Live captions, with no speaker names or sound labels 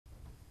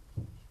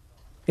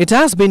It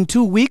has been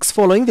 2 weeks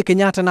following the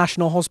Kenyatta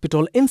National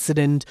Hospital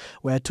incident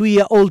where a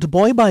 2-year-old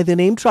boy by the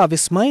name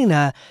Travis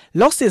Maina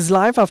lost his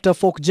life after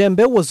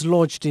Fork-Jembe was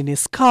lodged in his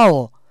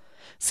skull.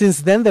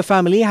 Since then, the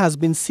family has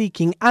been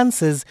seeking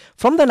answers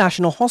from the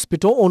National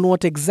Hospital on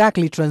what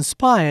exactly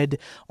transpired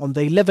on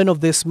the 11th of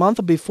this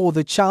month before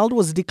the child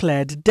was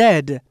declared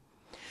dead.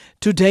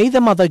 Today, the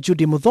mother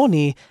Judy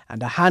Muthoni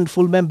and a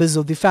handful members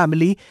of the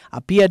family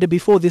appeared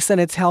before the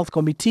Senate's Health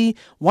Committee,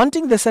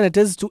 wanting the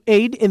senators to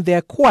aid in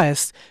their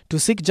quest to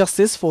seek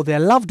justice for their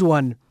loved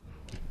one.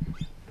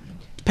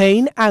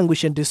 Pain,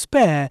 anguish and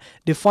despair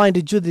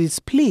defined Judy's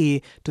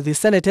plea to the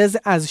senators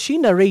as she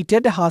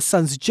narrated her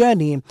son's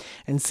journey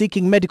and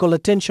seeking medical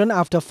attention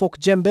after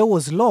Fork-Jembe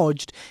was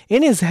lodged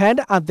in his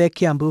head at their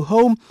Kiambu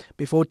home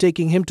before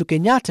taking him to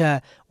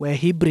Kenyatta, where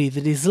he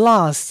breathed his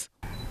last.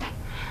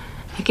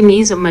 Lakini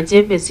hizo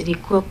majembe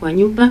zilikuwa kwa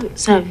nyumba,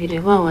 saa vile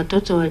wao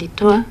watoto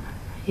walitoa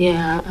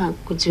ya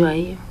kujua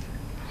hiyo.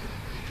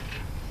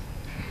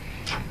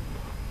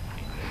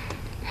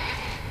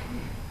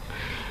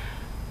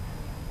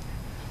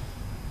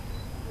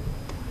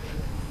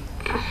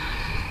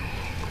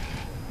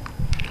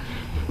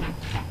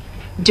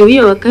 Juu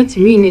hiyo wakati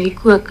mimi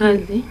nilikuwa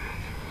kazi,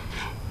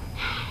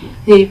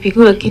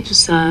 nilipigiwa kitu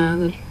saa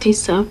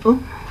 9 hapo,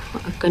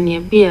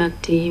 akaniambia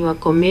ati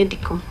wako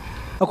medical.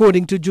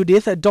 According to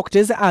Judith,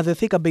 doctors at the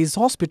Thika-based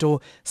hospital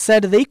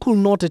said they could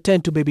not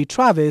attend to baby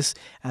Travis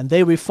and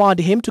they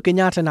referred him to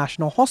Kenyatta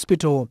National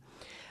Hospital.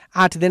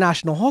 At the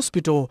National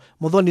Hospital,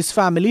 Muthoni's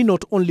family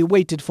not only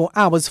waited for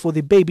hours for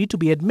the baby to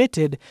be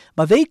admitted,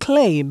 but they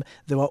claim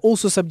they were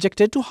also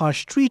subjected to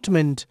harsh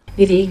treatment.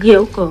 Niliingia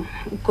huko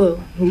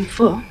room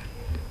 4.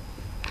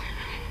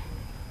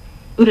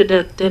 Ule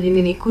daktari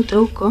nilikuta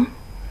huko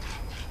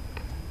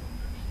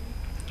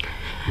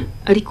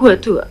alikuwa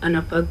tu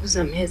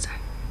anapaguza meza.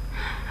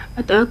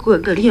 Hata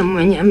kuangalia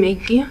mwenye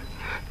ameingia,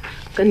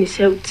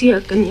 akanishautia,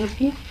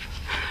 akaniambia,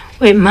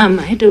 "We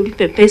mama, enda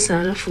ulipe pesa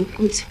alafu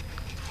ukuje."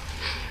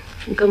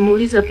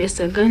 Nikamuuliza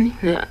pesa gani,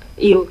 na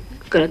hiyo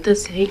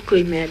karatasi haiko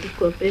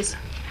imeandikwa pesa.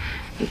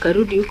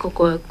 Nikarudi huko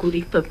kwa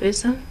kulipa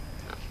pesa.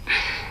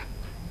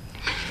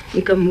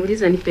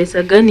 Nikamuuliza ni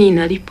pesa gani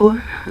inalipwa,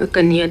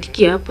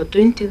 akaniandikia hapo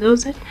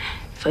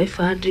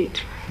 20,500.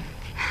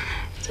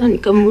 Sasa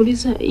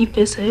nikamuuliza hii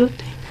pesa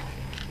yote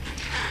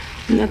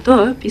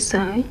natoa wapi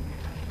saa?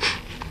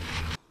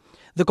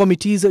 The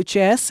committee's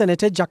chair,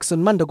 Senator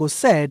Jackson Mandago,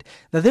 said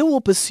that they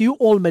will pursue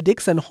all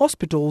medics and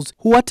hospitals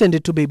who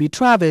attended to baby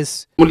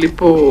Travis.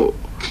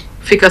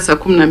 Mulipofika saa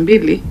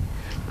 12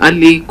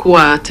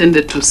 alikuwa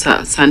attended to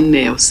saa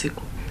 4 ya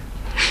usiku.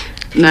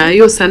 Na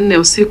hiyo saa 4 ya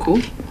usiku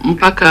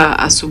mpaka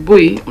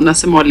asubuhi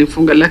unasema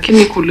walimfunga,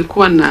 lakini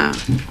kulikuwa na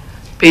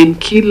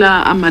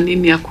painkiller ama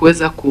nini ya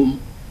kuweza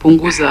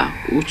kupunguza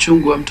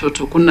uchungu wa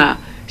mtoto. Kuna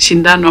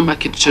shindano ama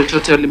kitu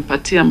chochote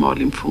walimpatia ama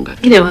walimfunga?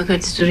 Ile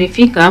wakati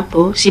tulifika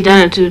hapo,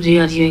 shindano tu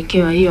ndio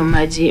aliwekewa, hiyo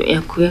maji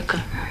ya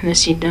kuweka na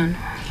shindano.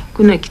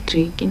 Kuna kitu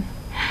kingine.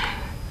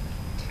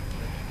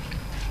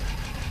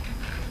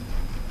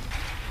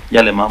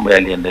 Yale mambo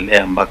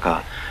yaliendelea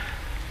mpaka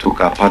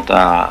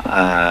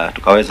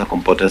tukaweza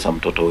kumpoteza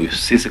mtoto huyu.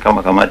 Sisi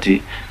kama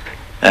kamati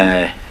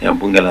ya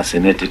bunge la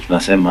seneti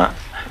tunasema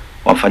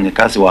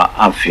wafanyakazi wa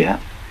afya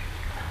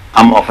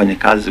ama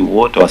wafanyakazi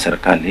wote wa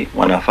serikali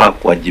wanafaa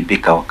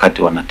kuwajibika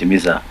wakati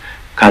wanatimiza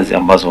kazi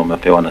ambazo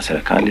wamepewa na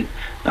serikali,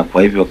 na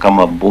kwa hivyo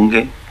kama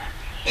bunge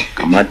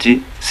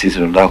kamati sisi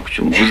tunataka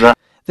kuchunguza.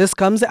 This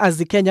comes as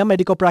the Kenya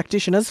Medical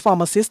Practitioners,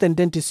 Pharmacists and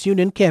Dentists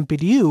Union,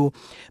 Committiee,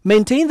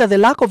 maintain that the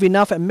lack of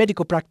enough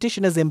medical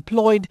practitioners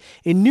employed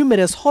in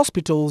numerous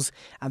hospitals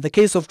and the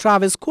case of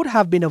Travis could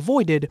have been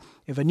avoided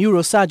if a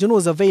neurosurgeon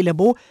was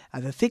available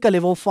at the Thika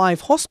Level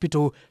 5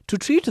 hospital to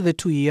treat the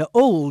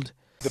 2-year-old.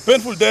 The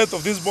painful death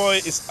of this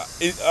boy,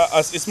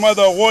 as his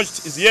mother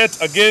watched, is yet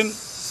again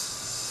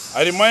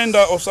a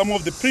reminder of some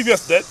of the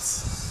previous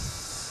deaths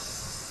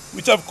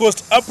which have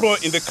caused uproar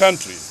in the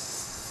country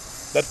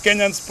that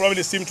Kenyans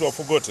probably seem to have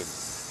forgotten.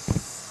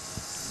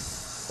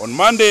 On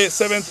Monday,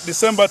 7th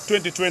December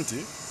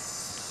 2020,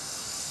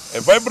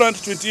 a vibrant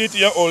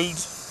 28-year-old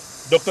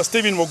Dr.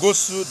 Stephen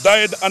Mogosu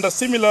died under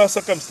similar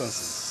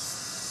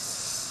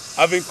circumstances,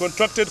 having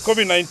contracted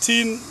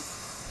COVID-19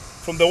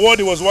 from the ward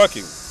he was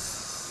working.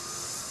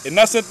 A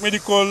nascent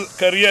medical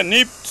career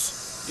nipped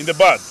in the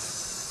bud.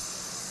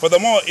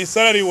 Furthermore, his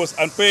salary was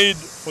unpaid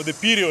for the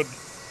period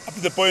up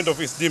to the point of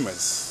his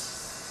demise.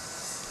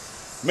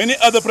 Many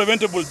other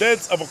preventable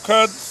deaths have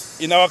occurred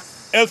in our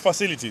health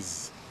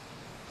facilities,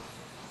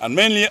 and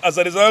mainly as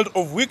a result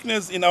of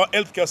weakness in our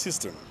healthcare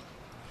system.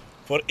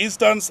 For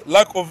instance,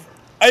 lack of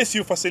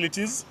ICU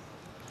facilities,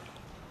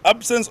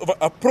 absence of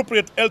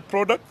appropriate health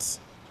products,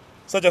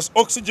 such as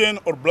oxygen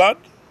or blood,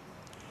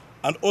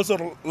 and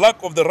also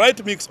lack of the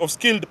right mix of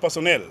skilled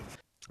personnel.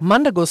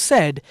 Mandago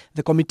said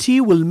the committee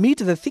will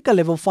meet the Thika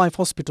Level 5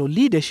 hospital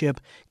leadership,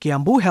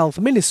 Kiambu Health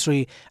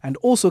Ministry, and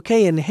also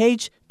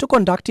KNH to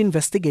conduct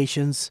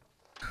investigations.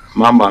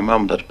 Mambo ambayo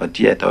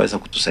mtatupatia itaweza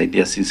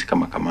kutusaidia sisi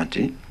kama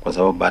kamati, kwa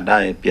sababu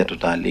baadaye pia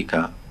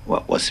tutaalika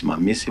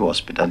wasimamizi wa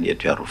hospitali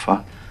yetu ya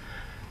rufaa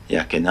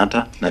ya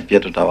Kenyatta, na pia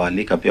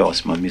tutawaalika pia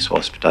wasimamizi wa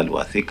hospitali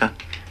wa Thika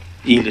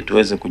ili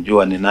tuweze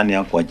kujua ni nani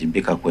ya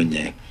kuwajibika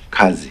kwenye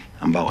kazi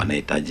ambao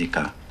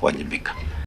wanahitajika kuwajibika.